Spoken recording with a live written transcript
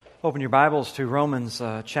Open your Bibles to Romans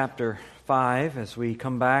chapter 5 as we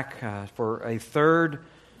come back for a third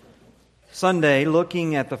Sunday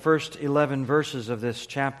looking at the first 11 verses of this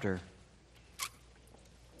chapter.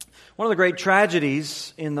 One of the great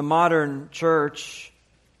tragedies in the modern church,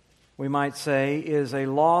 we might say, is a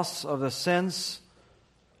loss of the sense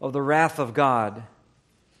of the wrath of God.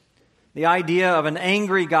 The idea of an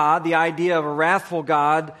angry God, the idea of a wrathful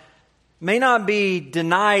God, may not be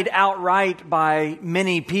denied outright by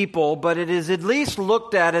many people, but it is at least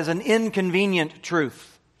looked at as an inconvenient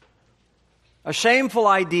truth. A shameful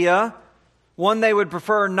idea, one they would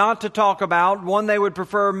prefer not to talk about, one they would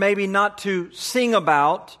prefer maybe not to sing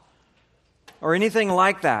about, or anything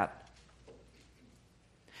like that.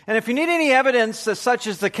 And if you need any evidence that such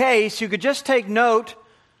is the case, you could just take note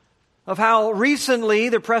of how recently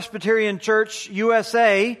the Presbyterian Church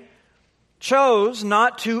USA chose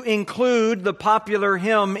not to include the popular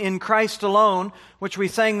hymn "In Christ Alone," which we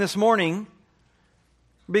sang this morning,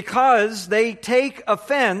 because they take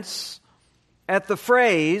offense at the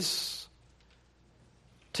phrase,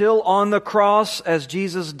 "Till on the cross as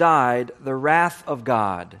Jesus died, the wrath of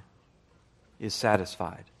God is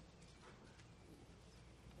satisfied."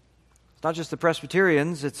 It's not just the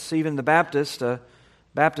Presbyterians, it's even the Baptists. A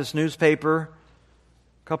Baptist newspaper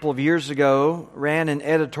a couple of years ago ran an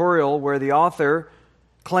editorial where the author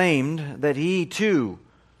claimed that he too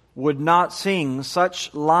would not sing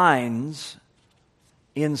such lines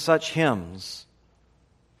in such hymns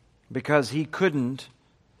because he couldn't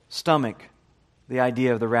stomach the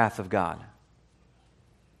idea of the wrath of God.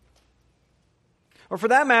 Or for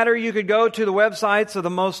that matter, you could go to the websites of the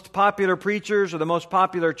most popular preachers or the most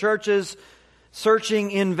popular churches,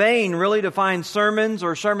 searching in vain really to find sermons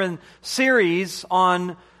or sermon series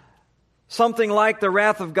on something like the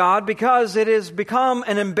wrath of God, because it has become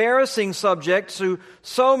an embarrassing subject to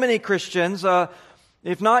so many Christians,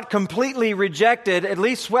 if not completely rejected, at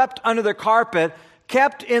least swept under the carpet,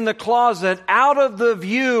 kept in the closet, out of the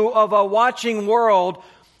view of a watching world,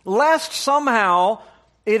 lest somehow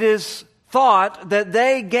it is thought that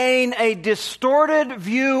they gain a distorted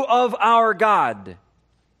view of our God.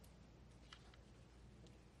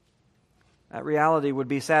 That reality would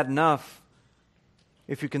be sad enough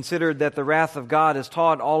if you considered that the wrath of God is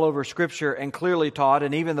taught all over Scripture and clearly taught,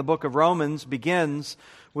 and even the book of Romans begins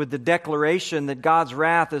with the declaration that God's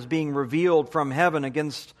wrath is being revealed from heaven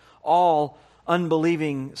against all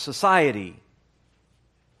unbelieving society.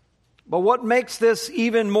 But what makes this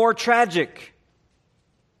even more tragic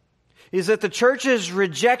is that the church's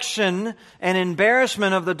rejection and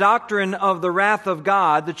embarrassment of the doctrine of the wrath of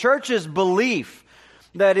God, the church's belief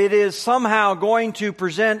that it is somehow going to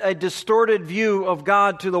present a distorted view of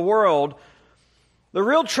God to the world, the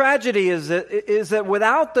real tragedy is that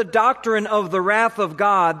without the doctrine of the wrath of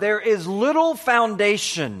God, there is little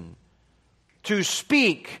foundation to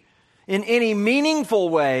speak in any meaningful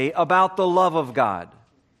way about the love of God.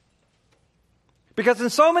 Because in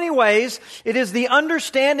so many ways, it is the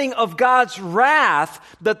understanding of God's wrath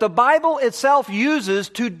that the Bible itself uses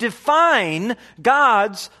to define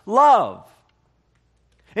God's love.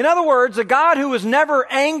 In other words, a God who is never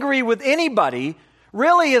angry with anybody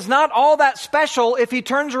really is not all that special if He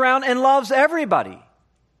turns around and loves everybody.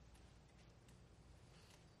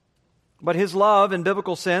 But His love, in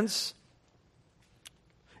biblical sense,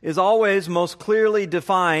 is always most clearly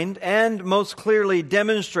defined and most clearly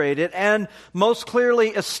demonstrated and most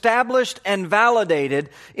clearly established and validated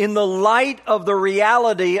in the light of the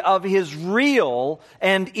reality of His real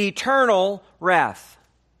and eternal wrath.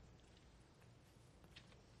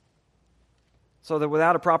 So that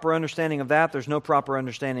without a proper understanding of that, there's no proper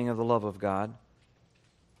understanding of the love of God.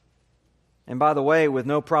 And by the way, with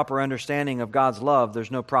no proper understanding of God's love,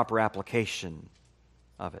 there's no proper application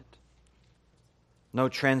of it. No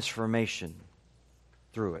transformation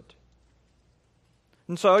through it.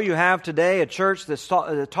 And so you have today a church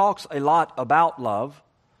that talks a lot about love.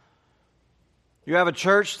 You have a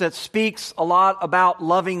church that speaks a lot about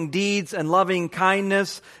loving deeds and loving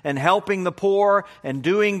kindness and helping the poor and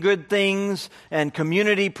doing good things and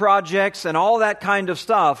community projects and all that kind of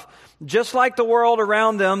stuff. Just like the world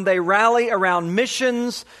around them, they rally around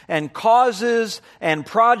missions and causes and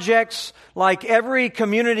projects like every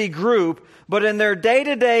community group, but in their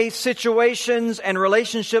day-to-day situations and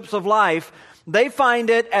relationships of life, they find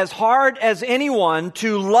it as hard as anyone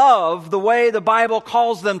to love the way the Bible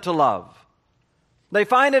calls them to love. They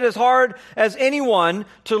find it as hard as anyone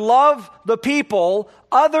to love the people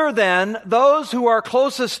other than those who are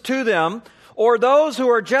closest to them, or those who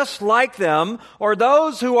are just like them, or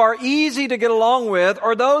those who are easy to get along with,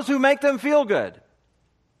 or those who make them feel good.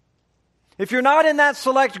 If you're not in that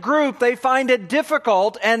select group, they find it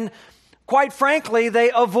difficult, and quite frankly, they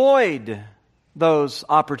avoid those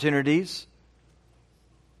opportunities.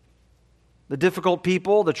 The difficult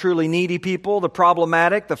people, the truly needy people, the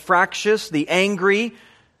problematic, the fractious, the angry.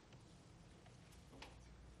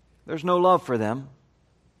 There's no love for them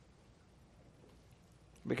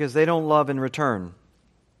because they don't love in return.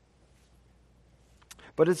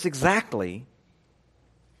 But it's exactly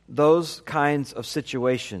those kinds of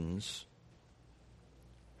situations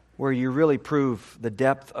where you really prove the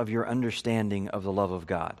depth of your understanding of the love of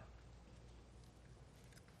God.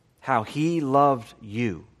 How He loved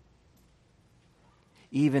you,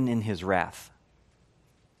 even in His wrath.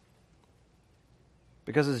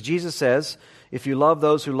 Because as Jesus says, if you love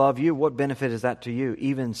those who love you, what benefit is that to you?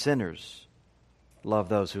 Even sinners love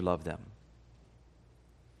those who love them.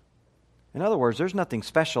 In other words, there's nothing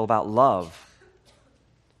special about love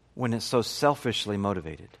when it's so selfishly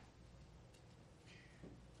motivated.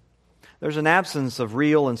 There's an absence of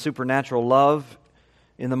real and supernatural love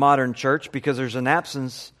in the modern church because there's an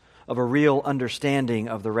absence of a real understanding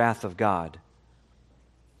of the wrath of God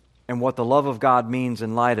and what the love of God means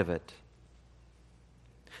in light of it.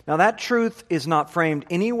 Now, that truth is not framed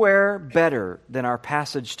anywhere better than our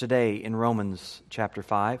passage today in Romans chapter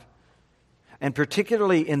 5, and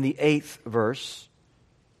particularly in the 8th verse,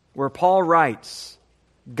 where Paul writes,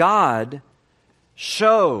 God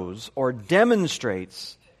shows or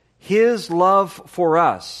demonstrates His love for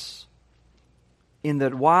us in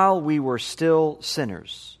that while we were still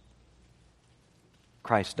sinners,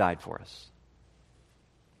 Christ died for us.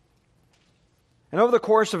 And over the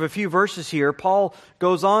course of a few verses here, Paul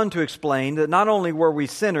goes on to explain that not only were we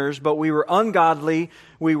sinners, but we were ungodly,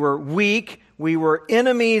 we were weak, we were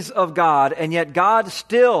enemies of God, and yet God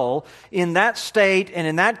still, in that state and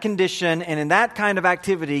in that condition and in that kind of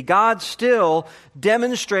activity, God still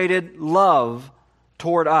demonstrated love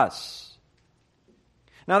toward us.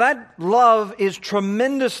 Now that love is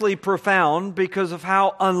tremendously profound because of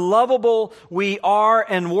how unlovable we are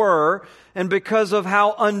and were, and because of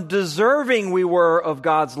how undeserving we were of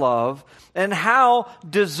God's love, and how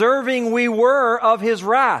deserving we were of His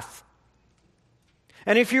wrath.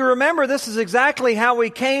 And if you remember, this is exactly how we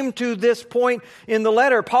came to this point in the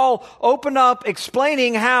letter. Paul opened up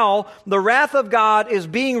explaining how the wrath of God is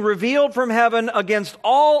being revealed from heaven against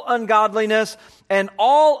all ungodliness and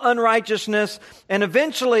all unrighteousness, and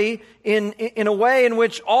eventually in a way in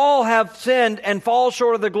which all have sinned and fall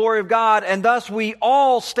short of the glory of God, and thus we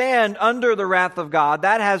all stand under the wrath of God.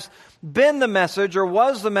 That has been the message, or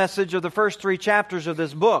was the message, of the first 3 chapters of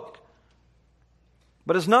this book.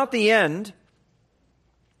 But it's not the end,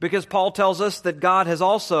 because Paul tells us that God has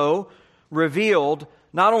also revealed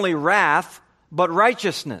not only wrath, but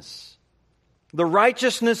righteousness. The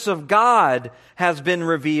righteousness of God has been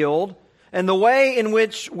revealed, and the way in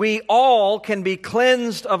which we all can be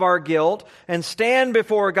cleansed of our guilt and stand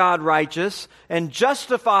before God righteous and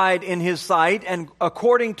justified in His sight and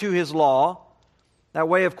according to His law. That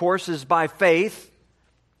way, of course, is by faith,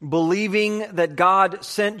 believing that God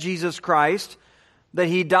sent Jesus Christ, that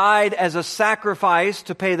He died as a sacrifice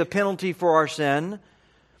to pay the penalty for our sin,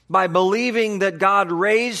 by believing that God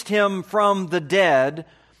raised Him from the dead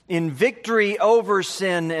in victory over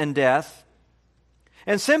sin and death.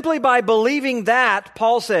 And simply by believing that,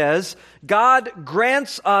 Paul says, God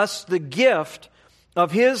grants us the gift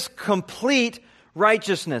of His complete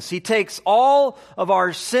righteousness. He takes all of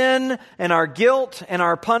our sin and our guilt and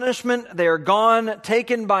our punishment. They are gone,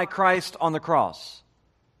 taken by Christ on the cross.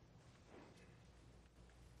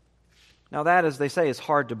 Now that, as they say, is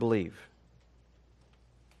hard to believe.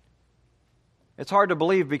 It's hard to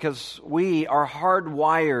believe because we are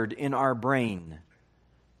hardwired in our brain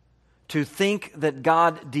to think that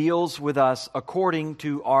God deals with us according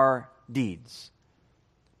to our deeds.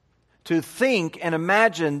 To think and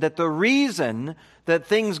imagine that the reason that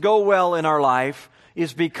things go well in our life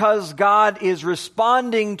is because God is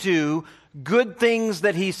responding to good things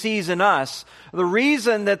that He sees in us. The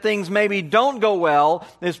reason that things maybe don't go well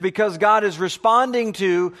is because God is responding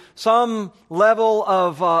to some level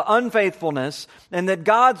of unfaithfulness, and that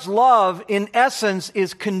God's love, in essence,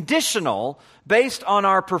 is conditional based on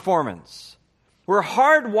our performance. We're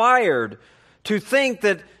hardwired to think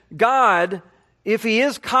that God, if He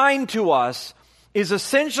is kind to us, is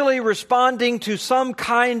essentially responding to some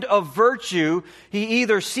kind of virtue He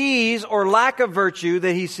either sees or lack of virtue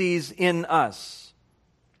that He sees in us.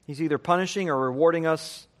 He's either punishing or rewarding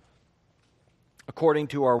us according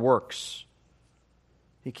to our works.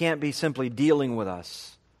 He can't be simply dealing with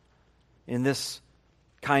us in this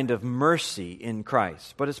kind of mercy in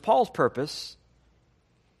Christ. But it's Paul's purpose,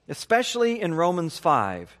 especially in Romans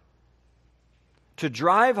 5, to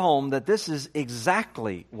drive home that this is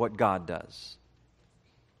exactly what God does.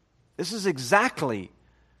 This is exactly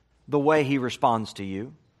the way He responds to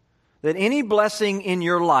you. That any blessing in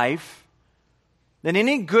your life, that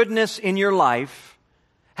any goodness in your life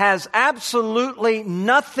has absolutely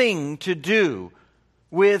nothing to do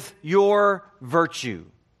with your virtue.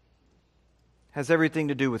 Has everything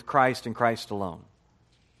to do with Christ and Christ alone.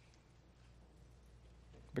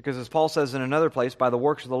 Because as Paul says in another place, by the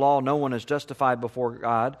works of the law no one is justified before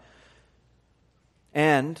God.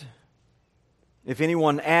 And if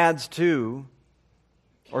anyone adds to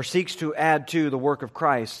or seeks to add to the work of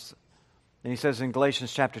Christ, then he says in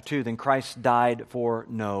Galatians chapter 2, then Christ died for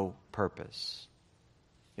no purpose.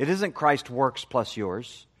 It isn't Christ's works plus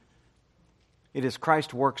yours. It is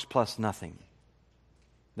Christ's works plus nothing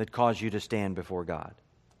that cause you to stand before God.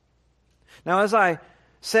 Now, as I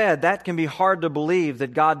said, that can be hard to believe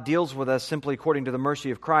that God deals with us simply according to the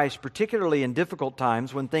mercy of Christ, particularly in difficult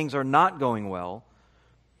times when things are not going well.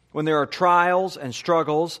 When there are trials and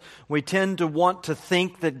struggles, we tend to want to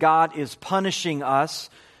think that God is punishing us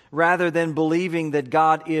rather than believing that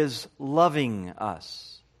God is loving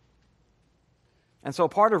us. And so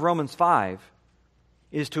part of Romans 5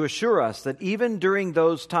 is to assure us that even during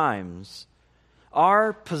those times,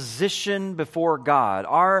 our position before God,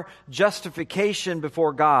 our justification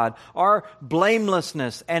before God, our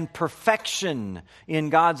blamelessness and perfection in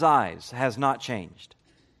God's eyes has not changed.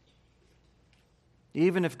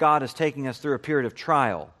 Even if God is taking us through a period of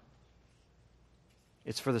trial,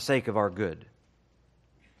 it's for the sake of our good.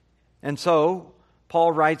 And so,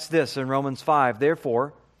 Paul writes this in Romans 5,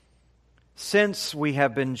 therefore, since we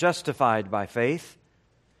have been justified by faith,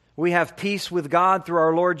 we have peace with God through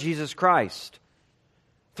our Lord Jesus Christ.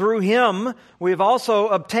 Through Him, we have also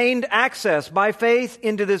obtained access by faith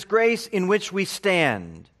into this grace in which we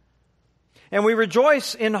stand. And we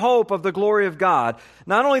rejoice in hope of the glory of God.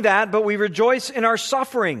 Not only that, but we rejoice in our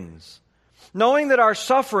sufferings, knowing that our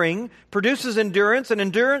suffering produces endurance, and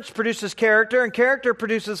endurance produces character, and character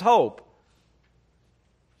produces hope.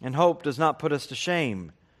 And hope does not put us to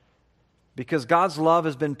shame, because God's love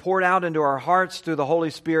has been poured out into our hearts through the Holy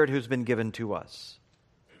Spirit who's been given to us.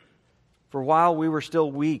 For while we were still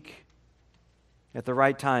weak, at the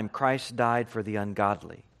right time, Christ died for the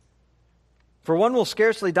ungodly. For one will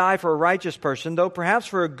scarcely die for a righteous person, though perhaps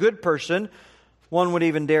for a good person one would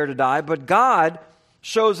even dare to die. But God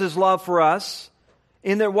shows His love for us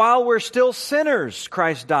in that while we're still sinners,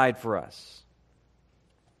 Christ died for us.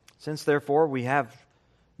 Since therefore we have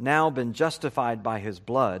now been justified by His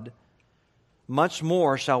blood, much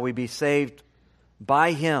more shall we be saved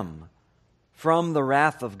by Him from the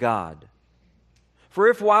wrath of God. For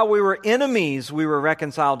if while we were enemies we were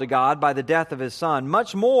reconciled to God by the death of His Son,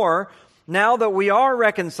 much more, now that we are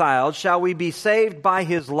reconciled, shall we be saved by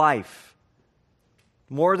His life.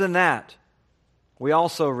 More than that, we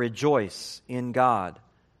also rejoice in God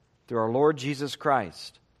through our Lord Jesus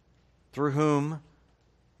Christ, through whom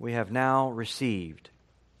we have now received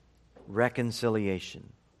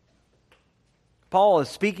reconciliation. Paul is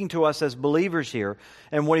speaking to us as believers here,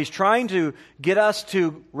 and what he's trying to get us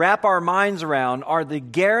to wrap our minds around are the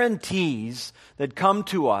guarantees that come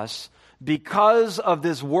to us because of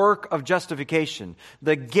this work of justification.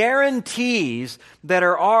 The guarantees that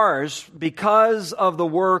are ours because of the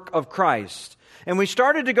work of Christ. And we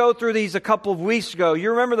started to go through these a couple of weeks ago.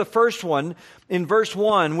 You remember the first one in verse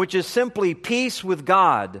 1, which is simply peace with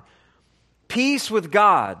God. Peace with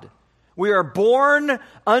God. We are born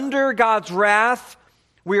under God's wrath.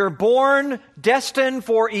 We are born destined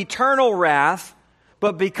for eternal wrath.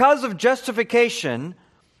 But because of justification,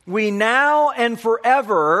 we now and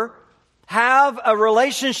forever have a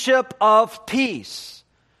relationship of peace.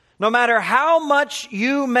 No matter how much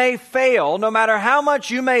you may fail, no matter how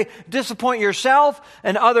much you may disappoint yourself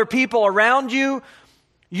and other people around you,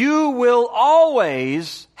 you will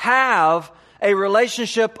always have a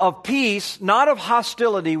relationship of peace, not of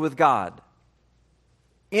hostility with God.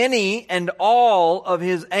 Any and all of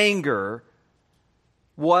His anger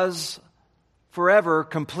was forever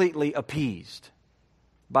completely appeased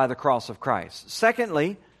by the cross of Christ.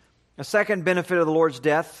 Secondly, a second benefit of the Lord's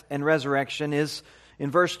death and resurrection is,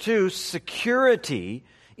 in verse 2, security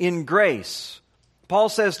in grace. Paul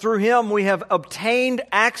says, through Him we have obtained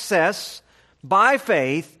access by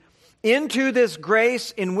faith into this grace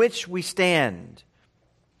in which we stand.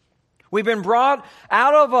 We've been brought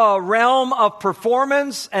out of a realm of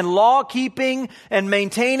performance and law-keeping and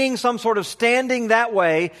maintaining some sort of standing that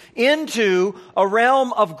way into a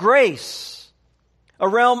realm of grace, a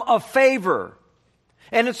realm of favor.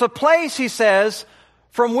 And it's a place, he says,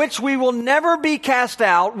 from which we will never be cast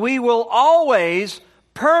out. We will always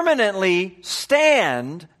permanently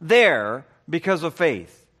stand there because of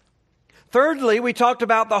faith. Thirdly, we talked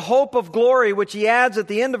about the hope of glory, which he adds at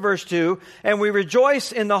the end of verse 2, and we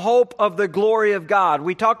rejoice in the hope of the glory of God.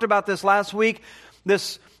 We talked about this last week,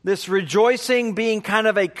 this rejoicing being kind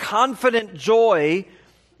of a confident joy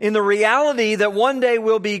in the reality that one day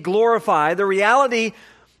we'll be glorified, the reality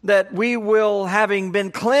that we will, having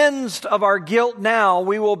been cleansed of our guilt now,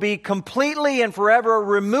 we will be completely and forever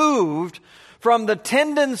removed from the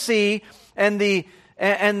tendency and the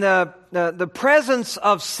presence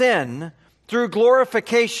of sin through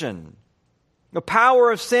glorification. The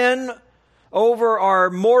power of sin over our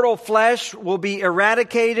mortal flesh will be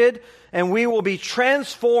eradicated, and we will be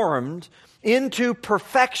transformed into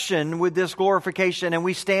perfection with this glorification, and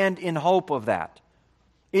we stand in hope of that.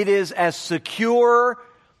 It is as secure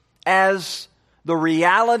as the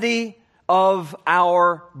reality of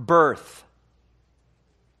our birth,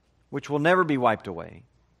 which will never be wiped away,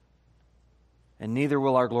 and neither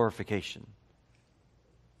will our glorification.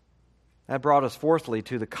 That brought us fourthly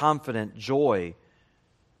to the confident joy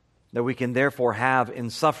that we can therefore have in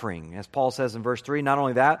suffering. As Paul says in verse 3, not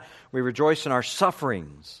only that, we rejoice in our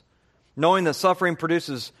sufferings, knowing that suffering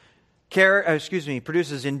produces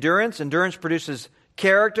endurance, endurance produces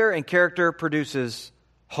character, and character produces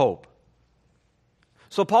hope.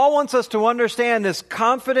 So Paul wants us to understand this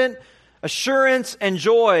confident assurance and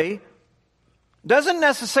joy doesn't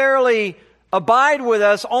necessarily abide with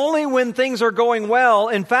us only when things are going well.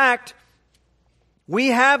 In fact, we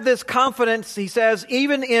have this confidence, he says,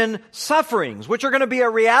 even in sufferings, which are going to be a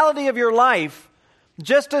reality of your life,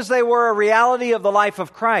 just as they were a reality of the life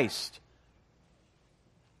of Christ.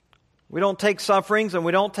 We don't take sufferings and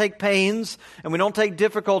we don't take pains and we don't take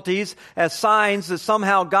difficulties as signs that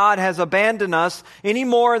somehow God has abandoned us any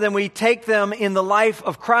more than we take them in the life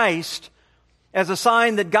of Christ as a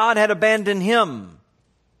sign that God had abandoned him.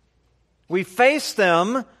 We face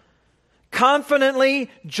them confidently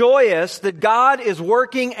joyous that God is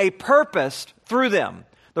working a purpose through them.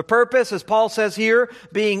 The purpose, as Paul says here,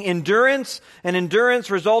 being endurance, and endurance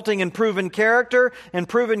resulting in proven character, and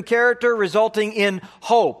proven character resulting in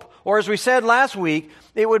hope. Or as we said last week,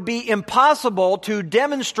 it would be impossible to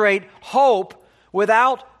demonstrate hope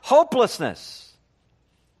without hopelessness.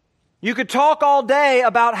 You could talk all day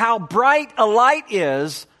about how bright a light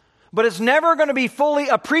is, but it's never going to be fully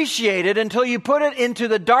appreciated until you put it into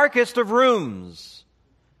the darkest of rooms.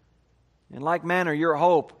 In like manner, your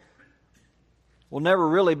hope will never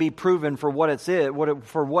really be proven for what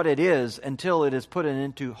it is until it is put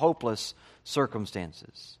into hopeless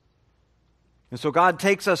circumstances. And so God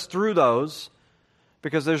takes us through those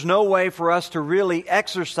because there's no way for us to really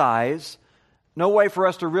exercise, no way for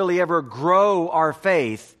us to really ever grow our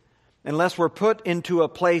faith unless we're put into a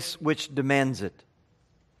place which demands it.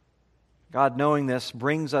 God, knowing this,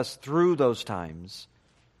 brings us through those times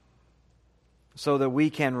so that we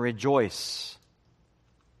can rejoice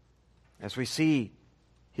as we see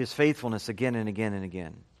His faithfulness again and again and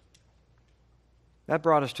again. That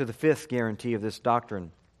brought us to the fifth guarantee of this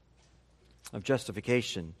doctrine of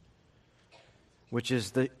justification, which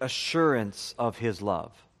is the assurance of His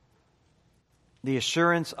love. The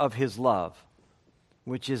assurance of His love,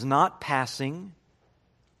 which is not passing,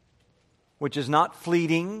 which is not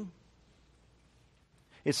fleeting.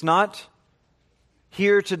 It's not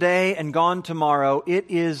here today and gone tomorrow. It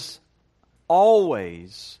is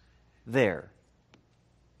always there.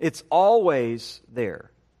 It's always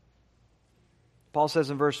there. Paul says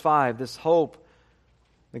in verse 5, this hope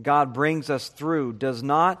that God brings us through does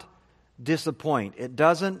not disappoint. It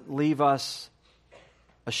doesn't leave us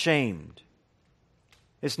ashamed.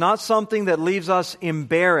 It's not something that leaves us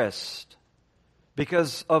embarrassed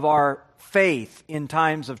because of our faith in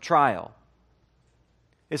times of trial.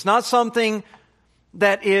 It's not something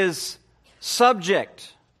that is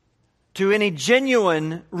subject to any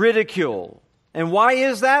genuine ridicule. And why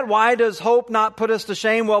is that? Why does hope not put us to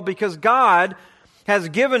shame? Well, because God has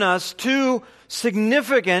given us two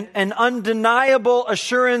significant and undeniable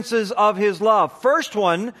assurances of His love. First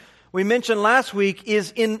one, we mentioned last week,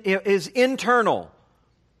 is internal.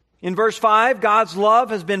 In verse 5, God's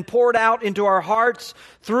love has been poured out into our hearts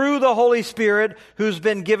through the Holy Spirit who's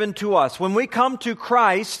been given to us. When we come to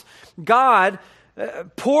Christ, God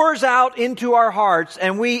pours out into our hearts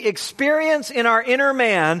and we experience in our inner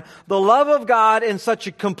man the love of God in such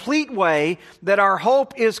a complete way that our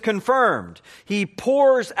hope is confirmed. He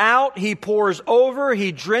pours out, He pours over,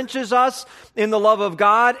 He drenches us in the love of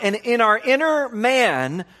God, and in our inner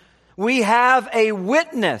man we have a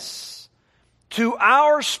witness to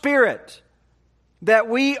our spirit that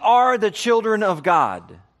we are the children of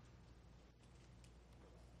God.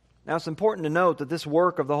 Now, it's important to note that this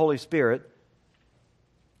work of the Holy Spirit,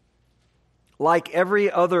 like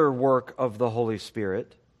every other work of the Holy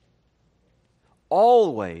Spirit,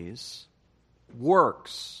 always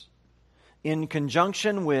works in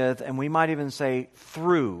conjunction with, and we might even say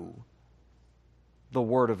through, the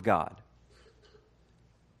Word of God.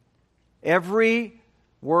 Every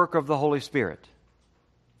work of the Holy Spirit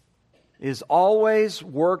is always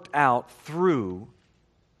worked out through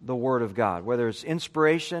the Word of God. Whether it's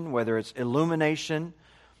inspiration, whether it's illumination,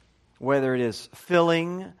 whether it is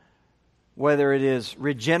filling, whether it is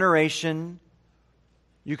regeneration.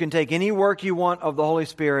 You can take any work you want of the Holy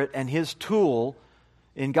Spirit, and His tool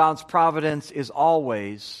in God's providence is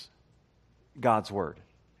always God's Word.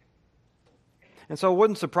 And so it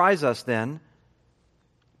wouldn't surprise us then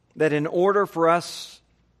that in order for us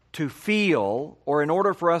to feel, or in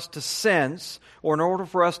order for us to sense, or in order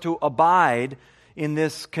for us to abide in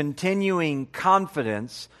this continuing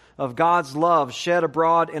confidence of God's love shed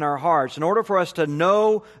abroad in our hearts, in order for us to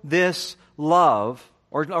know this love,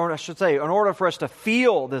 or I should say, in order for us to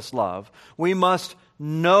feel this love, we must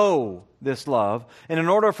know this love. And in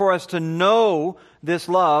order for us to know this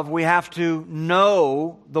love, we have to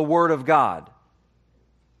know the Word of God.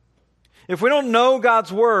 If we don't know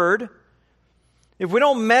God's Word, if we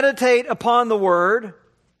don't meditate upon the Word,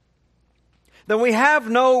 then we have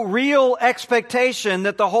no real expectation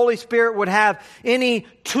that the Holy Spirit would have any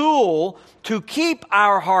tool to keep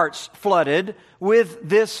our hearts flooded with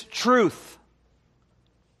this truth.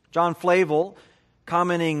 John Flavel,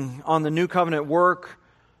 commenting on the New Covenant work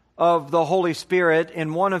of the Holy Spirit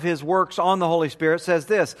in one of his works on the Holy Spirit, says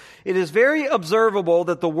this: "It is very observable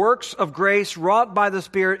that the works of grace wrought by the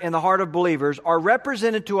Spirit in the heart of believers are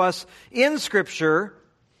represented to us in Scripture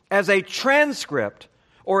as a transcript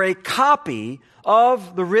or a copy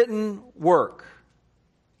of the written work."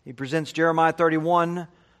 He presents Jeremiah 31,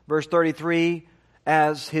 verse 33,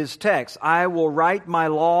 as his text. "I will write my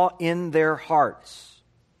law in their hearts."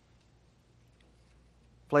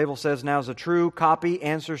 Flavel says, "Now as a true copy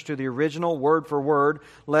answers to the original word for word,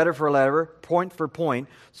 letter for letter, point for point,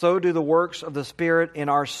 so do the works of the Spirit in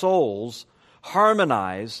our souls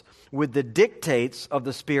harmonize with the dictates of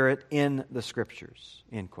the Spirit in the Scriptures."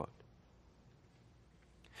 End quote.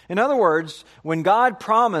 In other words, when God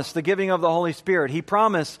promised the giving of the Holy Spirit, He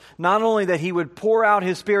promised not only that He would pour out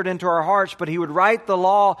His Spirit into our hearts, but He would write the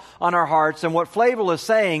law on our hearts. And what Flavel is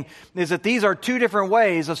saying is that these are two different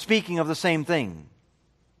ways of speaking of the same thing.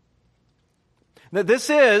 That this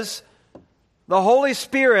is the Holy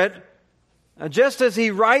Spirit, just as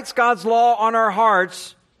He writes God's law on our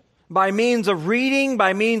hearts by means of reading,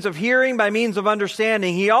 by means of hearing, by means of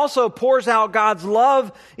understanding, He also pours out God's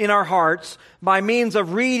love in our hearts by means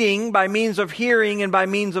of reading, by means of hearing, and by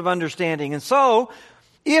means of understanding. And so,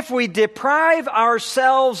 if we deprive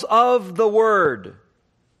ourselves of the Word,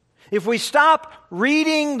 if we stop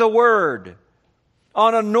reading the Word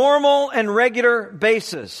on a normal and regular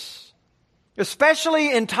basis,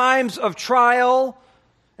 especially in times of trial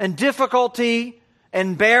and difficulty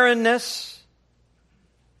and barrenness,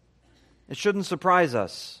 it shouldn't surprise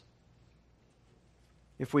us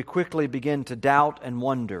if we quickly begin to doubt and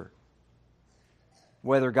wonder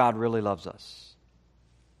whether God really loves us.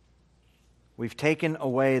 We've taken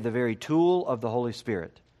away the very tool of the Holy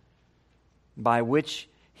Spirit by which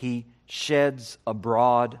He sheds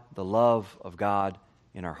abroad the love of God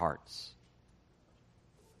in our hearts.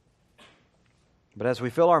 But as we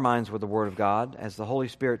fill our minds with the Word of God, as the Holy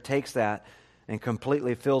Spirit takes that and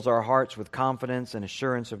completely fills our hearts with confidence and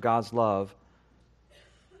assurance of God's love,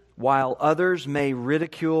 while others may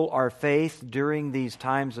ridicule our faith during these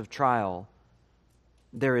times of trial,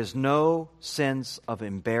 there is no sense of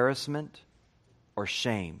embarrassment or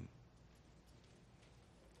shame.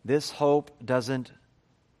 This hope doesn't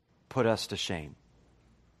put us to shame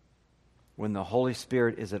when the Holy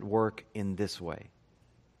Spirit is at work in this way.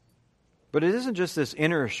 But it isn't just this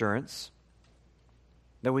inner assurance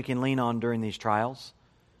that we can lean on during these trials.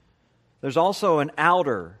 There's also an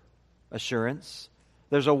outer assurance.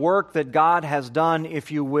 There's a work that God has done,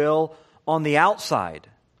 if you will, on the outside.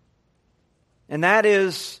 And that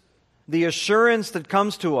is the assurance that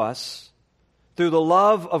comes to us through the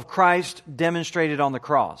love of Christ demonstrated on the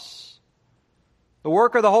cross. The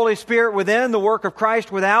work of the Holy Spirit within, the work of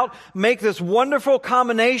Christ without, make this wonderful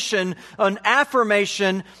combination, an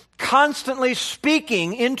affirmation, constantly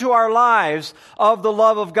speaking into our lives of the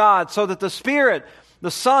love of God, so that the Spirit,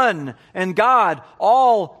 the Son, and God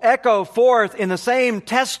all echo forth in the same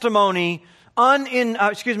testimony, unending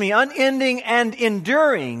and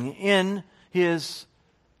enduring in His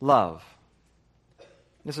love.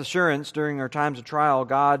 This assurance during our times of trial,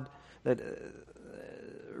 God that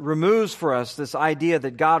removes for us this idea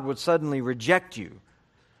that God would suddenly reject you,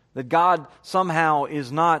 that God somehow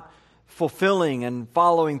is not fulfilling and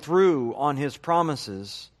following through on His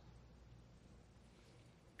promises.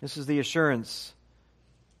 This is the assurance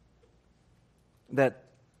that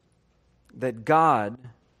God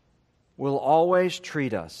will always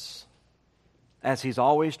treat us as He's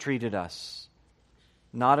always treated us,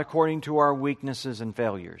 not according to our weaknesses and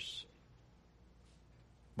failures,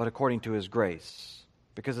 but according to His grace.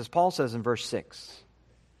 Because as Paul says in verse 6,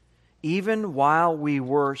 even while we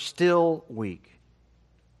were still weak,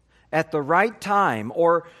 at the right time,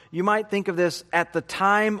 or you might think of this, at the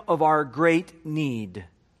time of our great need,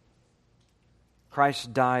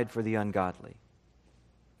 Christ died for the ungodly.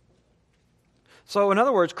 So in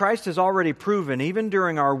other words, Christ has already proven, even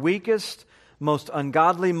during our weakest, most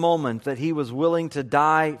ungodly moment, that He was willing to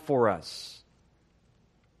die for us.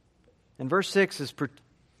 And verse 6 is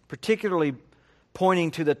particularly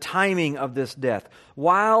pointing to the timing of this death.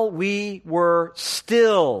 While we were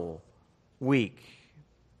still weak.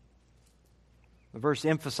 The verse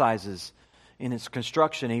emphasizes in its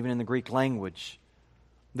construction, even in the Greek language,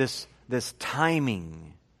 this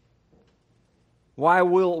timing.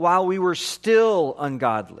 While we were still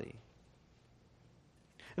ungodly.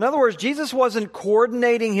 In other words, Jesus wasn't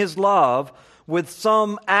coordinating His love with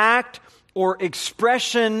some act or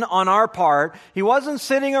expression on our part. He wasn't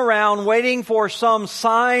sitting around waiting for some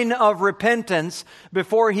sign of repentance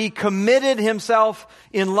before He committed Himself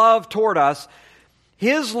in love toward us.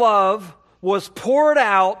 His love was poured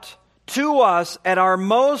out to us at our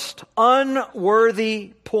most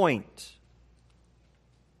unworthy point.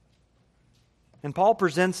 And Paul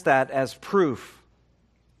presents that as proof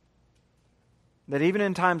that even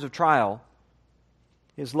in times of trial,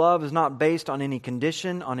 His love is not based on any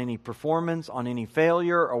condition, on any performance, on any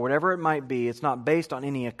failure, or whatever it might be. It's not based on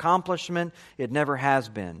any accomplishment. It never has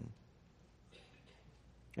been.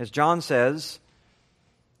 As John says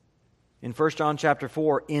in 1 John chapter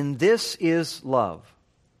 4, in this is love,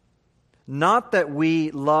 not that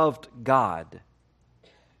we loved God,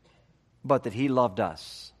 but that He loved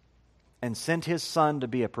us and sent His Son to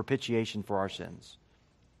be a propitiation for our sins.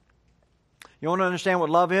 You want to understand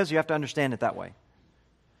what love is? You have to understand it that way.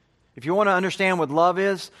 If you want to understand what love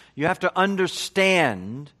is, you have to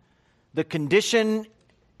understand the condition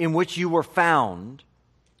in which you were found.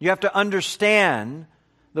 You have to understand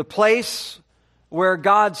the place where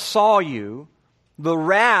God saw you, the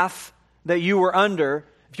wrath that you were under.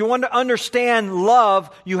 If you want to understand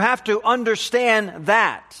love, you have to understand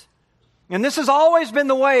that. And this has always been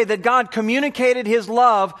the way that God communicated His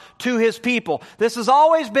love to His people. This has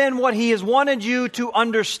always been what He has wanted you to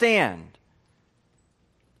understand.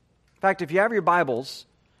 In fact, if you have your Bibles,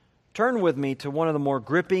 turn with me to one of the more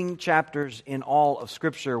gripping chapters in all of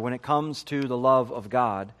Scripture when it comes to the love of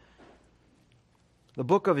God. The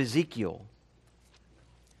book of Ezekiel,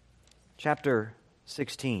 chapter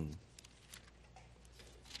 16.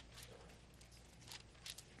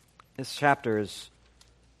 This chapter is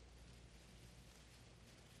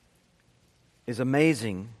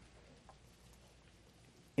amazing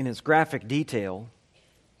in its graphic detail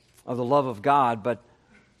of the love of God, but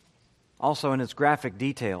also in its graphic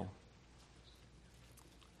detail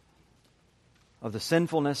of the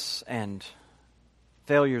sinfulness and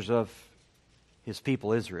failures of His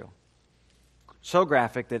people Israel. So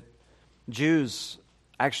graphic that Jews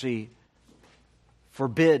actually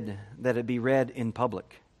forbid that it be read in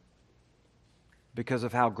public because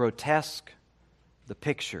of how grotesque the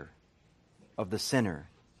picture of the sinner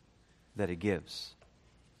that it gives.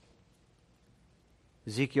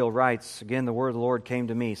 Ezekiel writes, again, the word of the Lord came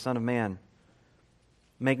to me, Son of man,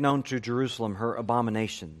 make known to Jerusalem her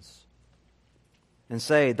abominations, and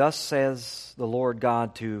say, thus says the Lord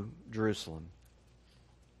God to Jerusalem,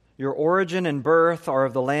 your origin and birth are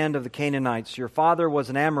of the land of the Canaanites. Your father was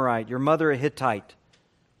an Amorite, your mother a Hittite.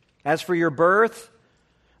 As for your birth,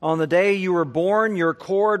 on the day you were born, your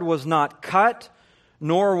cord was not cut,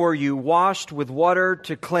 nor were you washed with water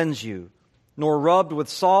to cleanse you, nor rubbed with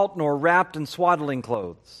salt, nor wrapped in swaddling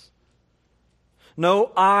clothes.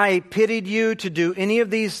 No eye pitied you to do any of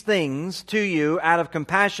these things to you out of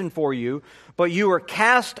compassion for you, but you were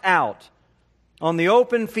cast out on the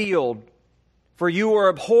open field, for you were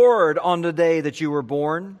abhorred on the day that you were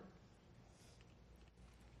born.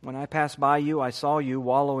 When I passed by you, I saw you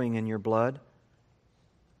wallowing in your blood.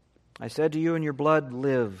 I said to you, in your blood,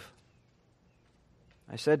 live.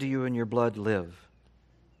 I said to you, in your blood, live.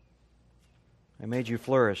 I made you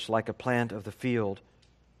flourish like a plant of the field,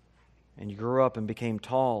 and you grew up and became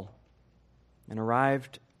tall and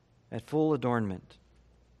arrived at full adornment.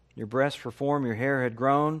 Your breasts were formed, your hair had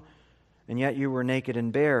grown, and yet you were naked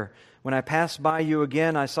and bare. When I passed by you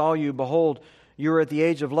again, I saw you. Behold, you were at the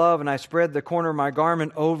age of love, and I spread the corner of my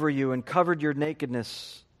garment over you and covered your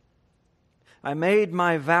nakedness. I made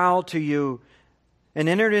my vow to you and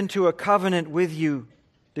entered into a covenant with you,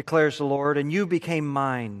 declares the Lord, and you became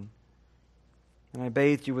mine. And I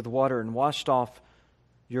bathed you with water and washed off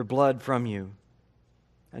your blood from you,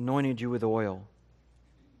 anointed you with oil.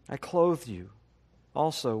 I clothed you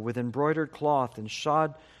also with embroidered cloth and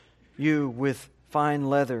shod you with fine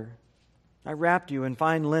leather. I wrapped you in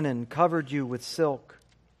fine linen, covered you with silk.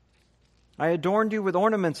 I adorned you with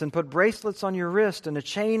ornaments and put bracelets on your wrist and a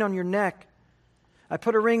chain on your neck. I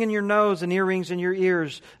put a ring in your nose and earrings in your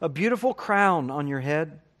ears, a beautiful crown on your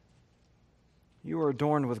head. You were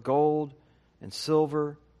adorned with gold and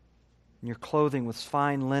silver, and your clothing with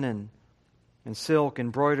fine linen and silk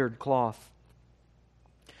embroidered cloth.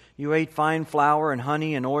 You ate fine flour and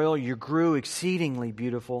honey and oil. You grew exceedingly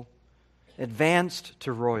beautiful, advanced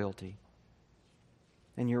to royalty.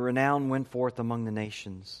 And your renown went forth among the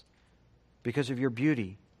nations because of your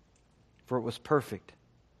beauty, for it was perfect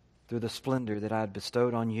through the splendor that I had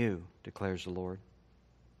bestowed on you, declares the Lord.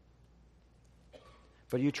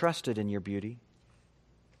 But you trusted in your beauty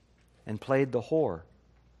and played the whore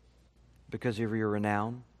because of your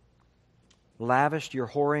renown, lavished your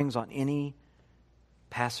whorings on any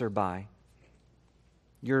passerby.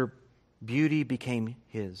 Your beauty became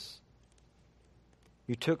his.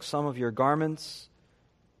 You took some of your garments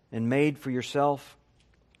and made for yourself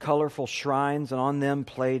colorful shrines, and on them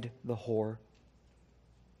played the whore.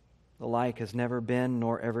 The like has never been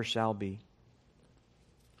nor ever shall be.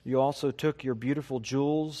 You also took your beautiful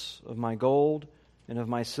jewels of my gold and of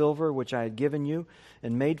my silver, which I had given you,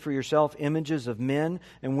 and made for yourself images of men,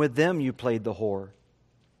 and with them you played the whore.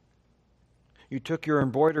 You took your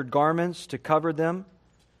embroidered garments to cover them,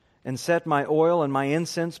 and set my oil and my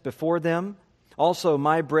incense before them. Also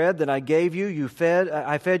my bread that I gave you,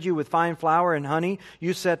 I fed you with fine flour and honey.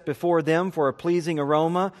 You set before them for a pleasing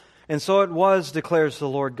aroma. And so it was, declares the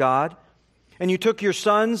Lord God. And you took your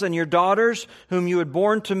sons and your daughters, whom you had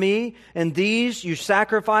borne to me, and these you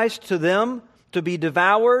sacrificed to them to be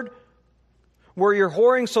devoured. Were your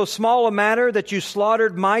whoring so small a matter that you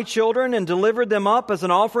slaughtered my children and delivered them up as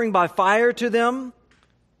an offering by fire to them?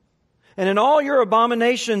 And in all your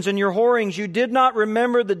abominations and your whorings, you did not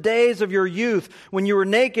remember the days of your youth, when you were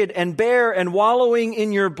naked and bare and wallowing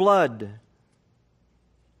in your blood.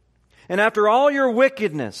 And after all your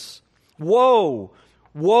wickedness, woe,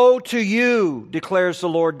 woe to you, declares the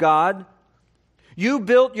Lord God. You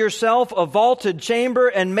built yourself a vaulted chamber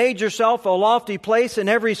and made yourself a lofty place in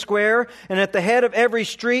every square, and at the head of every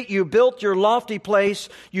street you built your lofty place.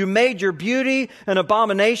 You made your beauty an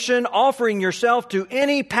abomination, offering yourself to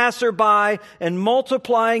any passerby and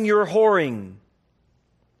multiplying your whoring.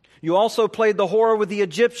 You also played the whore with the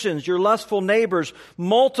Egyptians, your lustful neighbors,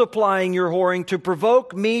 multiplying your whoring to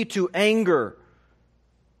provoke me to anger.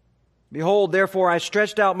 Behold, therefore, I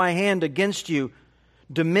stretched out my hand against you,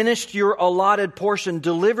 diminished your allotted portion,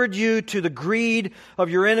 delivered you to the greed of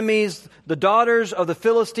your enemies, the daughters of the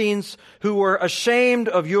Philistines, who were ashamed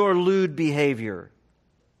of your lewd behavior.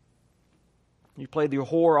 You played the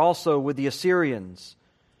whore also with the Assyrians,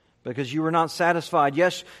 because you were not satisfied.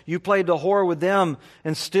 Yes, you played the whore with them,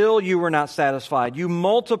 and still you were not satisfied. You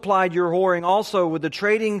multiplied your whoring also with the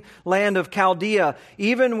trading land of Chaldea.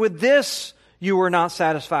 Even with this you were not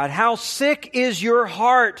satisfied. How sick is your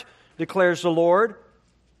heart, declares the Lord.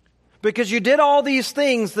 Because you did all these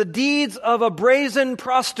things, the deeds of a brazen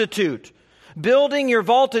prostitute, building your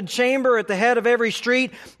vaulted chamber at the head of every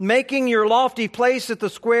street, making your lofty place at the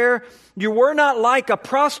square. You were not like a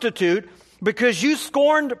prostitute, because you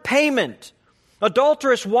scorned payment.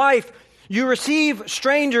 Adulterous wife, you receive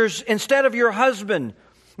strangers instead of your husband.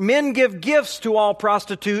 Men give gifts to all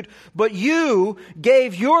prostitute, but you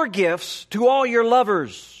gave your gifts to all your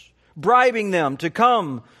lovers, bribing them to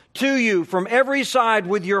come to you from every side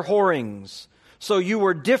with your whorings. So you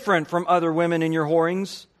were different from other women in your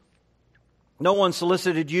whorings. No one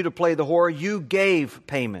solicited you to play the whore. You gave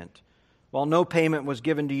payment, while no payment was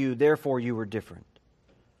given to you. Therefore you were different.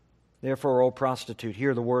 Therefore, O prostitute,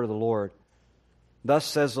 hear the word of the Lord. Thus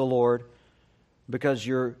says the Lord, because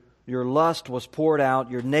your lust was poured out,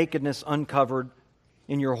 your nakedness uncovered,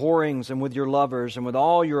 in your whorings and with your lovers and with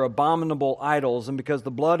all your abominable idols, and because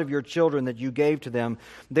the blood of your children that you gave to them.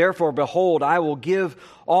 Therefore, behold, I will give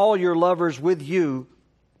all your lovers with you.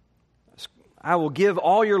 I will give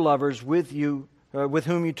all your lovers with you, with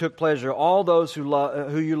whom you took pleasure, all those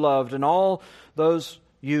who you loved, and all those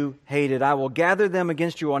you hated. I will gather them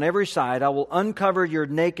against you on every side. I will uncover your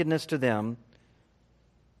nakedness to them,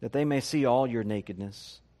 that they may see all your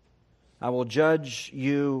nakedness. I will judge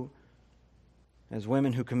you as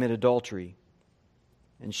women who commit adultery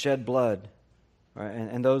and shed blood,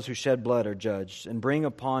 and those who shed blood are judged, and bring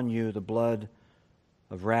upon you the blood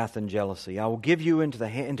of wrath and jealousy. I will give you into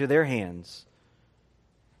their hands,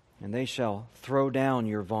 and they shall throw down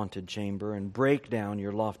your vaunted chamber and break down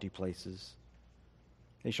your lofty places.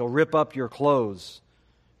 They shall rip up your clothes,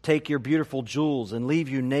 take your beautiful jewels, and leave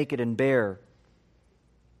you naked and bare.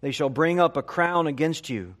 They shall bring up a crown against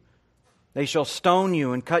you. They shall stone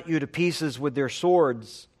you and cut you to pieces with their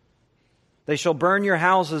swords. They shall burn your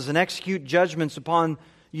houses and execute judgments upon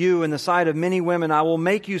you in the sight of many women. I will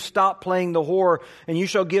make you stop playing the whore, and you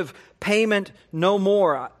shall give payment no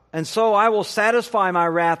more. And so I will satisfy my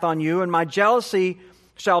wrath on you, and my jealousy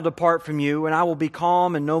shall depart from you, and I will be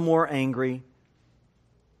calm and no more angry,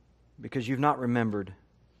 because you've not remembered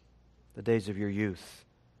the days of your youth.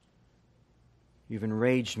 You've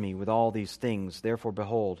enraged me with all these things. Therefore,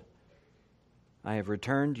 behold, I have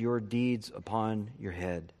returned your deeds upon your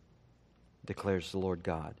head, declares the Lord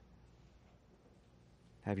God.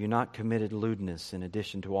 Have you not committed lewdness in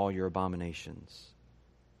addition to all your abominations?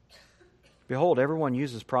 Behold, everyone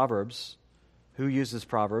uses proverbs. Who uses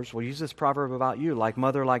proverbs? Well, use this proverb about you, like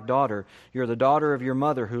mother, like daughter. You're the daughter of your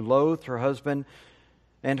mother, who loathed her husband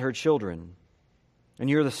and her children. And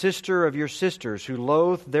you're the sister of your sisters, who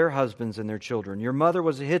loathed their husbands and their children. Your mother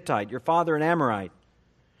was a Hittite, your father an Amorite.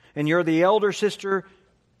 And you're the elder sister,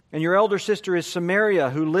 and your elder sister is Samaria,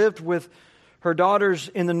 who lived with her daughters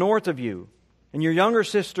in the north of you. And your younger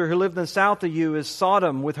sister, who lived in the south of you, is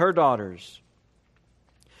Sodom with her daughters.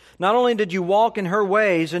 Not only did you walk in her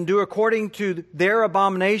ways and do according to their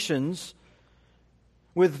abominations,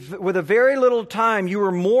 with a very little time you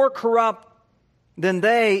were more corrupt than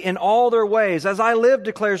they in all their ways. As I live,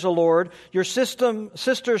 declares the Lord, your sister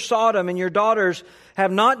Sodom and your daughters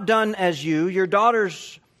have not done as you. Your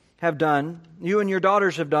daughters have done, you and your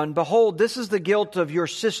daughters have done. Behold, this is the guilt of your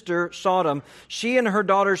sister Sodom. She and her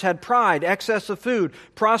daughters had pride, excess of food,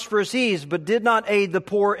 prosperous ease, but did not aid the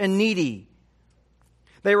poor and needy.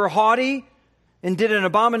 They were haughty and did an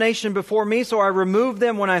abomination before me, so I removed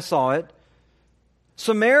them when I saw it.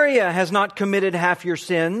 Samaria has not committed half your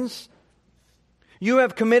sins. You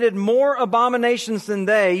have committed more abominations than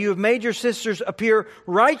they. You have made your sisters appear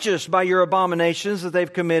righteous by your abominations that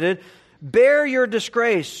they've committed. Bear your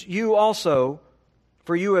disgrace, you also,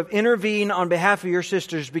 for you have intervened on behalf of your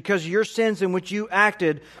sisters, because your sins in which you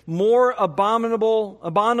acted more abominably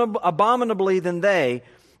than they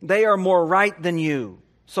are more right than you.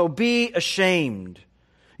 So be ashamed,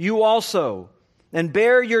 you also, and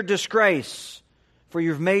bear your disgrace, for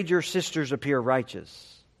you've made your sisters appear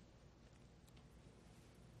righteous.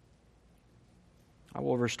 I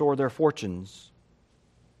will restore their fortunes.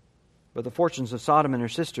 But the fortunes of Sodom and her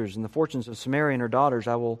sisters, and the fortunes of Samaria and her daughters,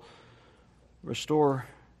 I will restore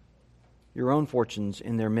your own fortunes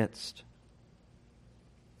in their midst,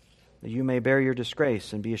 that you may bear your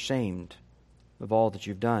disgrace and be ashamed of all that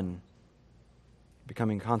you've done,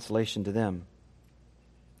 becoming consolation to them.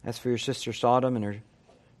 As for your sister Sodom and her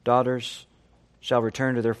daughters shall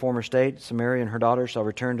return to their former state, Samaria and her daughters shall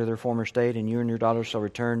return to their former state, and you and your daughters shall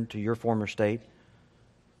return to your former state.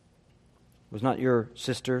 Was not your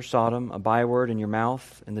sister Sodom a byword in your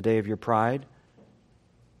mouth in the day of your pride,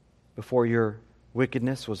 before your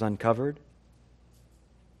wickedness was uncovered?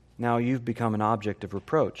 Now you've become an object of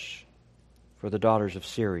reproach for the daughters of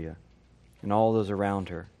Syria and all those around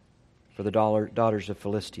her, for the daughters of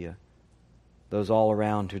Philistia, those all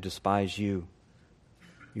around who despise you.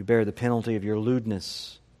 You bear the penalty of your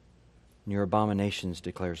lewdness and your abominations,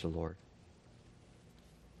 declares the Lord.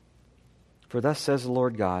 For thus says the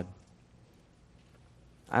Lord God,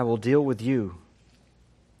 I will deal with you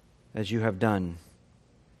as you have done.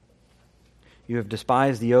 You have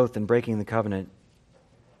despised the oath in breaking the covenant.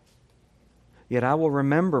 Yet I will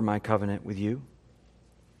remember my covenant with you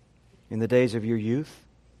in the days of your youth.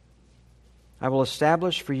 I will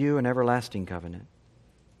establish for you an everlasting covenant.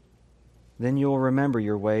 Then you will remember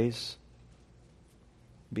your ways.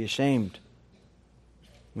 Be ashamed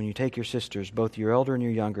when you take your sisters, both your elder and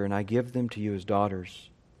your younger, and I give them to you as daughters.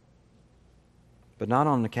 But not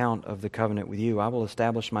on account of the covenant with you. I will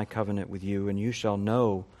establish my covenant with you, and you shall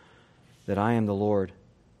know that I am the Lord,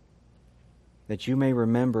 that you may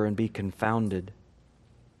remember and be confounded,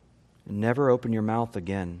 and never open your mouth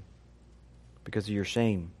again because of your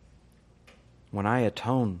shame, when I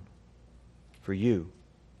atone for you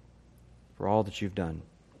for all that you've done,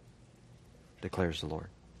 declares the Lord.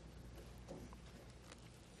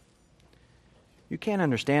 You can't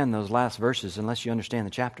understand those last verses unless you understand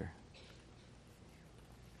the chapter.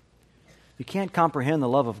 You can't comprehend the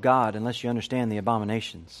love of God unless you understand the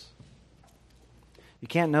abominations. You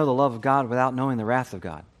can't know the love of God without knowing the wrath of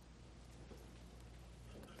God.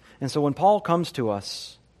 And so when Paul comes to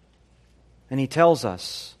us and he tells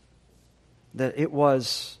us that it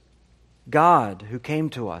was God who came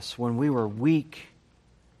to us when we were weak,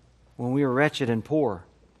 when we were wretched and poor,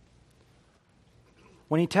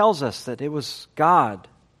 when he tells us that it was God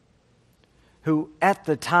who at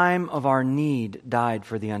the time of our need died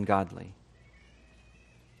for the ungodly,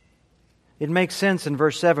 it makes sense in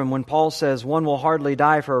verse 7 when Paul says, one will hardly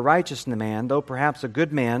die for a righteous man, though perhaps a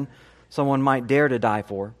good man someone might dare to die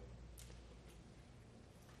for.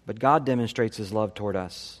 But God demonstrates His love toward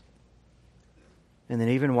us. And then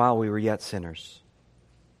even while we were yet sinners,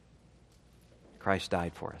 Christ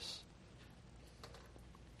died for us.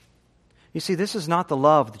 You see, this is not the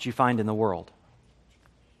love that you find in the world.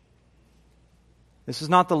 This is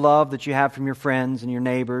not the love that you have from your friends and your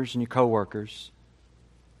neighbors and your coworkers.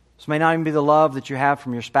 This may not even be the love that you have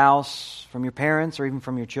from your spouse, from your parents, or even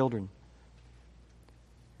from your children.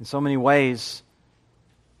 In so many ways,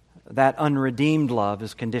 that unredeemed love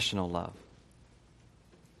is conditional love.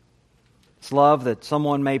 It's love that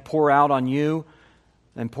someone may pour out on you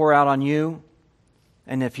and pour out on you.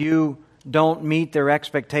 And if you don't meet their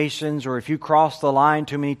expectations, or if you cross the line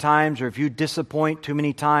too many times, or if you disappoint too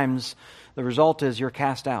many times, the result is you're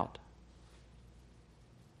cast out.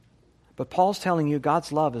 But Paul's telling you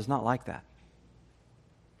God's love is not like that.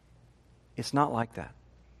 It's not like that.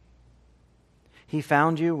 He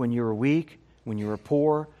found you when you were weak, when you were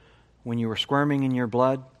poor, when you were squirming in your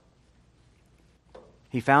blood.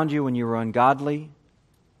 He found you when you were ungodly,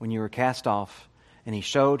 when you were cast off, and He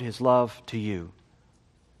showed His love to you.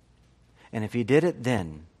 And if He did it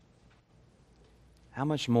then, how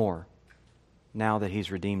much more now that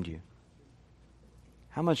He's redeemed you?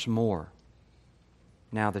 How much more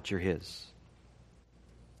now that you're His?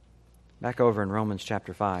 Back over in Romans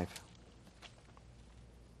chapter 5.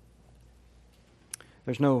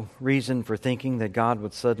 There's no reason for thinking that God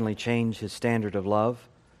would suddenly change His standard of love.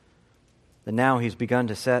 That now He's begun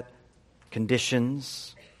to set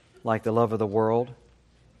conditions like the love of the world.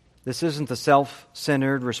 This isn't the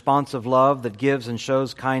self-centered, responsive love that gives and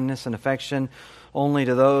shows kindness and affection only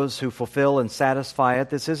to those who fulfill and satisfy it.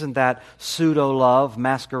 This isn't that pseudo-love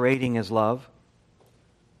masquerading as love.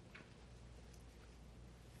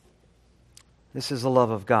 This is the love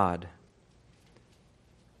of God.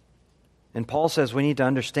 And Paul says we need to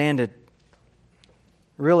understand it,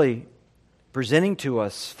 really presenting to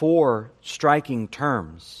us 4 striking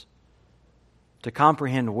terms to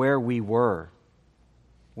comprehend where we were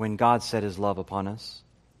when God set His love upon us.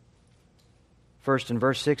 First, in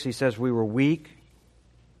verse 6, he says we were weak.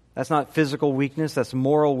 That's not physical weakness, that's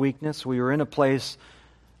moral weakness. We were in a place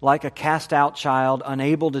like a cast-out child,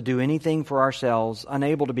 unable to do anything for ourselves,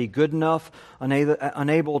 unable to be good enough,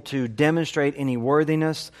 unable to demonstrate any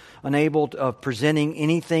worthiness, unable of presenting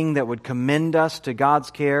anything that would commend us to God's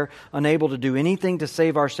care, unable to do anything to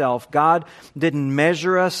save ourselves. God didn't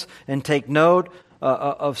measure us and take note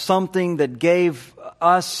of something that gave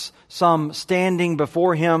us some standing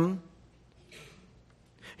before Him.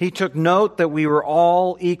 He took note that we were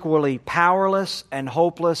all equally powerless and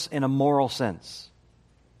hopeless in a moral sense.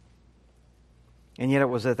 And yet it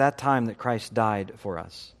was at that time that Christ died for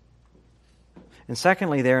us. And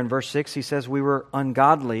secondly, there in verse 6, he says we were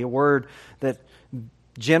ungodly, a word that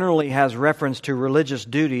generally has reference to religious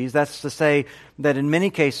duties. That's to say that in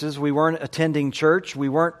many cases we weren't attending church, we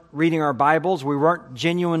weren't reading our Bibles, we weren't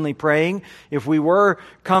genuinely praying. If we were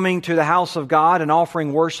coming to the house of God and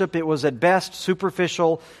offering worship, it was at best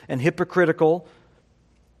superficial and hypocritical.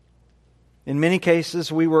 In many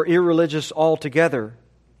cases we were irreligious altogether.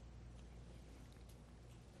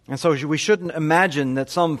 And so we shouldn't imagine that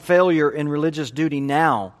some failure in religious duty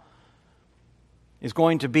now is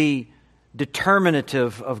going to be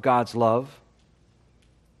determinative of God's love.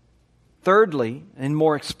 Thirdly, and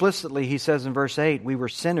more explicitly, he says in verse 8, we were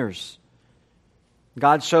sinners.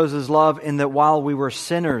 God shows His love in that while we were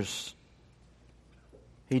sinners,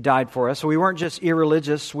 He died for us. So we weren't just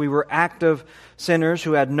irreligious, we were active sinners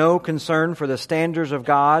who had no concern for the standards of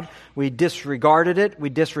God. We disregarded it, we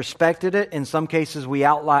disrespected it. In some cases, we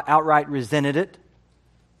outright resented it.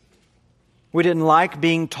 We didn't like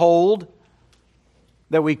being told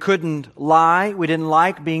that we couldn't lie. We didn't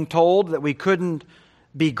like being told that we couldn't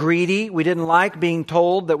be greedy. We didn't like being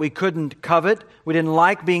told that we couldn't covet. We didn't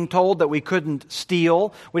like being told that we couldn't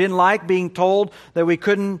steal. We didn't like being told that we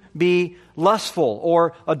couldn't be lustful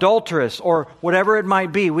or adulterous or whatever it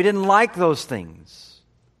might be. We didn't like those things.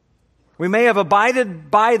 We may have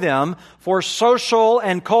abided by them for social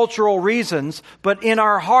and cultural reasons, but in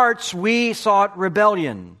our hearts we sought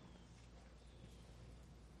rebellion.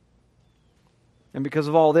 And because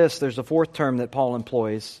of all this, there's a fourth term that Paul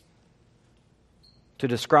employs to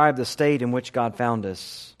describe the state in which God found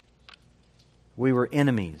us. We were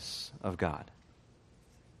enemies of God.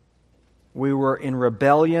 We were in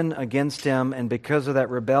rebellion against Him, and because of that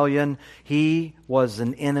rebellion, He was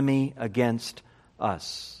an enemy against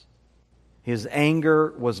us. His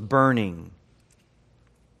anger was burning.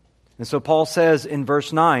 And so Paul says in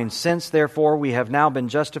verse 9, "Since therefore we have now been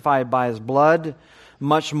justified by His blood,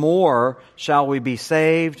 much more shall we be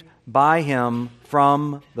saved by Him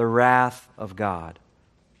from the wrath of God.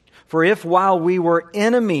 For if while we were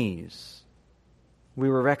enemies, we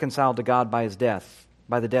were reconciled to God by His death,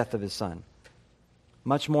 by the death of His Son,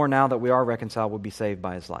 much more now that we are reconciled, we'll be saved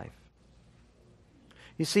by His life."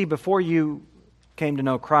 You see, before you came to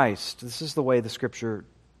know Christ, this is the way the Scripture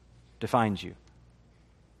defines you.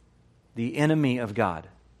 The enemy of God.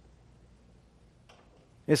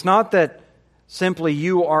 It's not that simply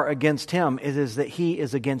you are against Him, it is that He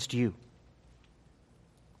is against you.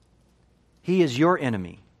 He is your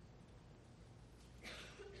enemy.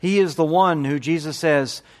 He is the one who Jesus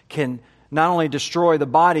says can not only destroy the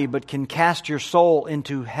body, but can cast your soul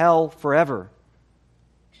into hell forever.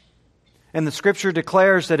 And the Scripture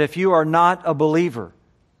declares that if you are not a believer,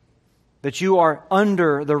 that you are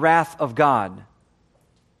under the wrath of God,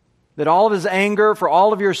 that all of His anger for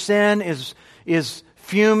all of your sin is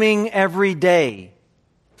fuming every day.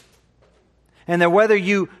 And that whether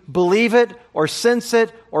you believe it or sense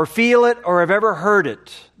it or feel it or have ever heard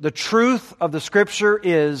it, the truth of the Scripture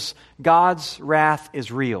is God's wrath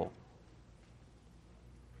is real.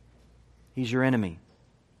 He's your enemy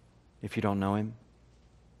if you don't know Him.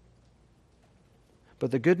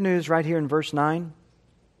 But the good news right here in verse 9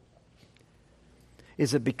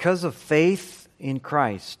 is that because of faith in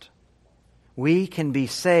Christ, we can be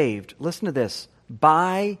saved, listen to this,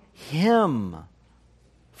 by Him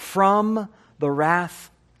from the wrath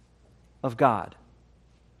of God.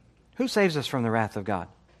 Who saves us from the wrath of God?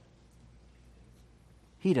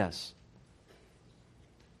 He does.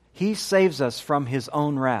 He saves us from His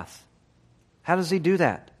own wrath. How does He do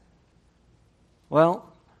that? Well,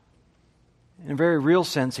 in a very real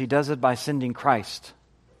sense, He does it by sending Christ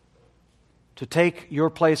to take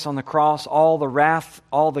your place on the cross. All the wrath,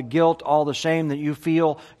 all the guilt, all the shame that you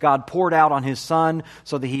feel, God poured out on His Son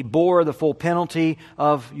so that He bore the full penalty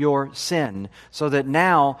of your sin. So that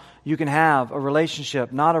now you can have a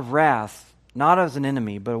relationship not of wrath, not as an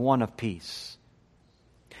enemy, but one of peace.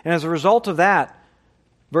 And as a result of that,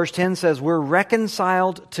 verse 10 says, we're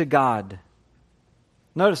reconciled to God.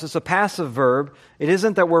 Notice it's a passive verb. It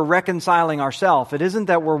isn't that we're reconciling ourselves. It isn't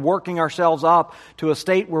that we're working ourselves up to a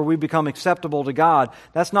state where we become acceptable to God.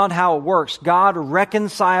 That's not how it works. God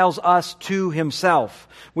reconciles us to Himself.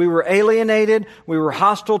 We were alienated. We were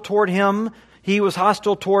hostile toward Him. He was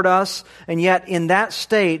hostile toward us. And yet in that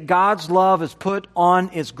state, God's love is put on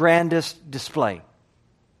its grandest display.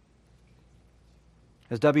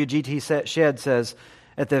 As W.G.T. Shedd says,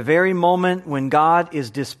 at the very moment when God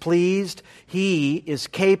is displeased, He is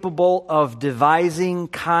capable of devising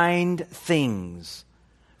kind things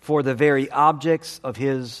for the very objects of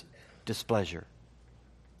His displeasure.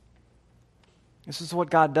 This is what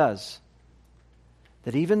God does.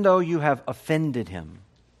 That even though you have offended Him,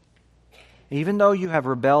 even though you have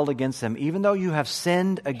rebelled against Him, even though you have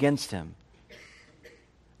sinned against Him,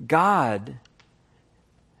 God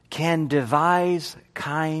can devise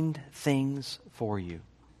kind things for you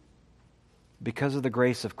because of the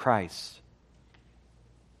grace of Christ.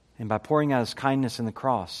 And by pouring out His kindness in the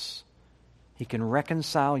cross, He can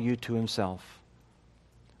reconcile you to Himself,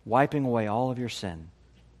 wiping away all of your sin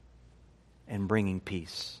and bringing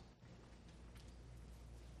peace.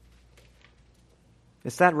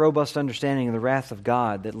 It's that robust understanding of the wrath of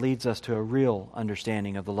God that leads us to a real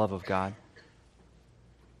understanding of the love of God.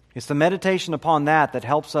 It's the meditation upon that that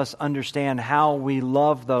helps us understand how we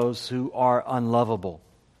love those who are unlovable.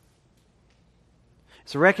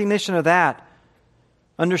 It's a recognition of that,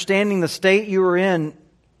 understanding the state you were in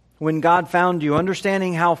when God found you,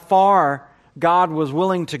 understanding how far God was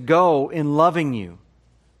willing to go in loving you,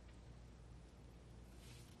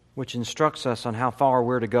 which instructs us on how far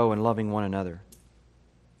we're to go in loving one another.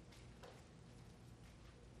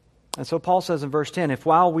 And so Paul says in verse 10, if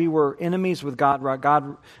while we were enemies with God,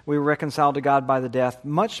 we were reconciled to God by the death,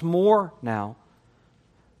 much more now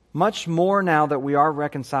that we are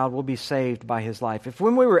reconciled, we'll be saved by His life. If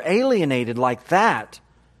when we were alienated like that,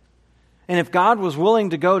 and if God was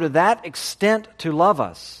willing to go to that extent to love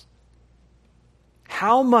us,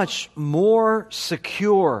 how much more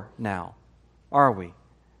secure now are we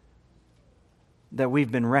that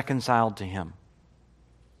we've been reconciled to Him?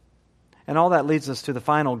 And all that leads us to the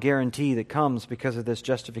final guarantee that comes because of this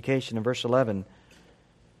justification in verse 11.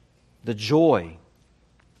 The joy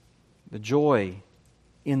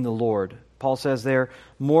in the Lord. Paul says there,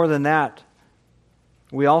 more than that,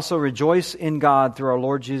 we also rejoice in God through our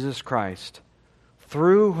Lord Jesus Christ,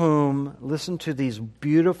 through whom, listen to these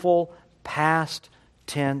beautiful past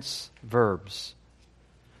tense verbs,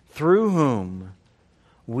 through whom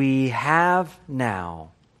we have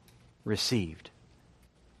now received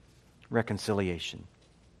reconciliation.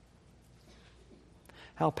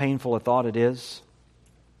 How painful a thought it is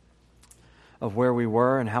of where we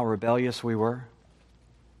were and how rebellious we were.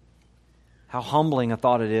 How humbling a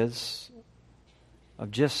thought it is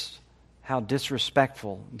of just how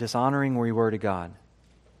disrespectful, dishonoring we were to God.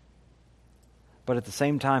 But at the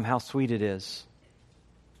same time, how sweet it is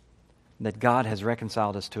that God has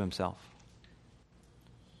reconciled us to Himself.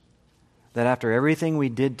 That after everything we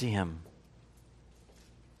did to Him,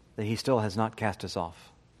 that He still has not cast us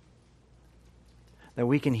off. That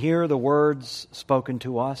we can hear the words spoken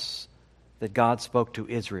to us that God spoke to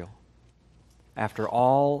Israel after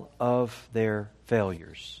all of their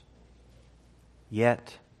failures.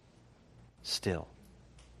 Yet, still,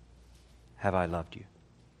 have I loved you.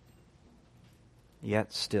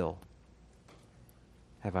 Yet still,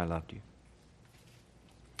 have I loved you.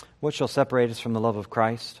 What shall separate us from the love of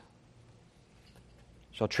Christ?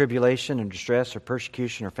 Shall tribulation and distress or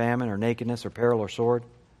persecution or famine or nakedness or peril or sword?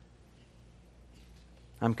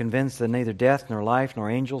 I'm convinced that neither death nor life nor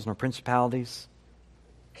angels nor principalities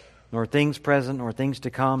nor things present nor things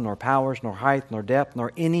to come nor powers nor height nor depth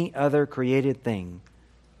nor any other created thing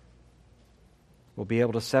will be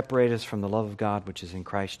able to separate us from the love of God which is in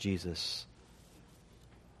Christ Jesus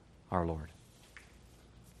our Lord.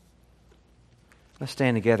 Let's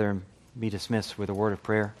stand together and be dismissed with a word of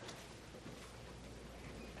prayer.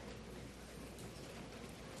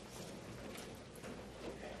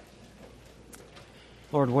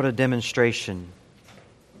 Lord, what a demonstration.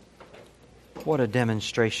 What a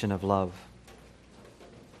demonstration of love.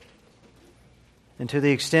 And to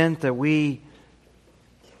the extent that we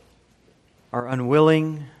are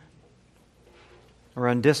unwilling or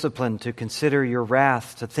undisciplined to consider your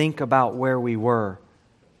wrath, to think about where we were,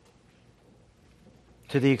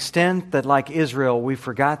 to the extent that, like Israel, we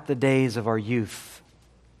forgot the days of our youth,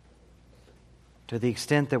 to the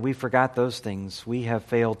extent that we forgot those things, we have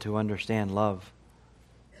failed to understand love.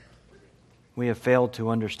 We have failed to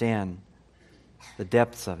understand the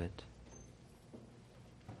depths of it.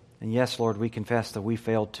 And yes, Lord, we confess that we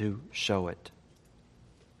failed to show it.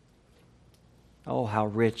 Oh, how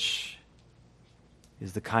rich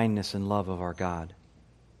is the kindness and love of our God.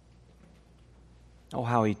 Oh,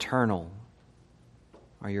 how eternal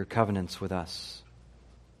are your covenants with us.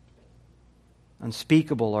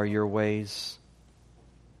 Unspeakable are your ways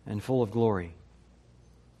and full of glory.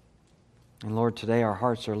 And Lord, today our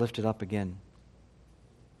hearts are lifted up again.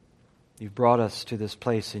 You've brought us to this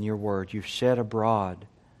place in your word. You've shed abroad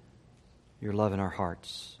your love in our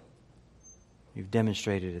hearts. You've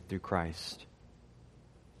demonstrated it through Christ.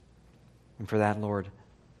 And for that, Lord,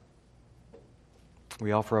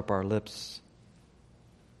 we offer up our lips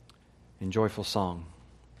in joyful song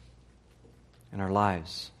and our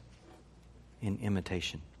lives in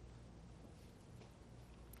imitation.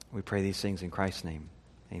 We pray these things in Christ's name.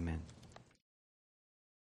 Amen.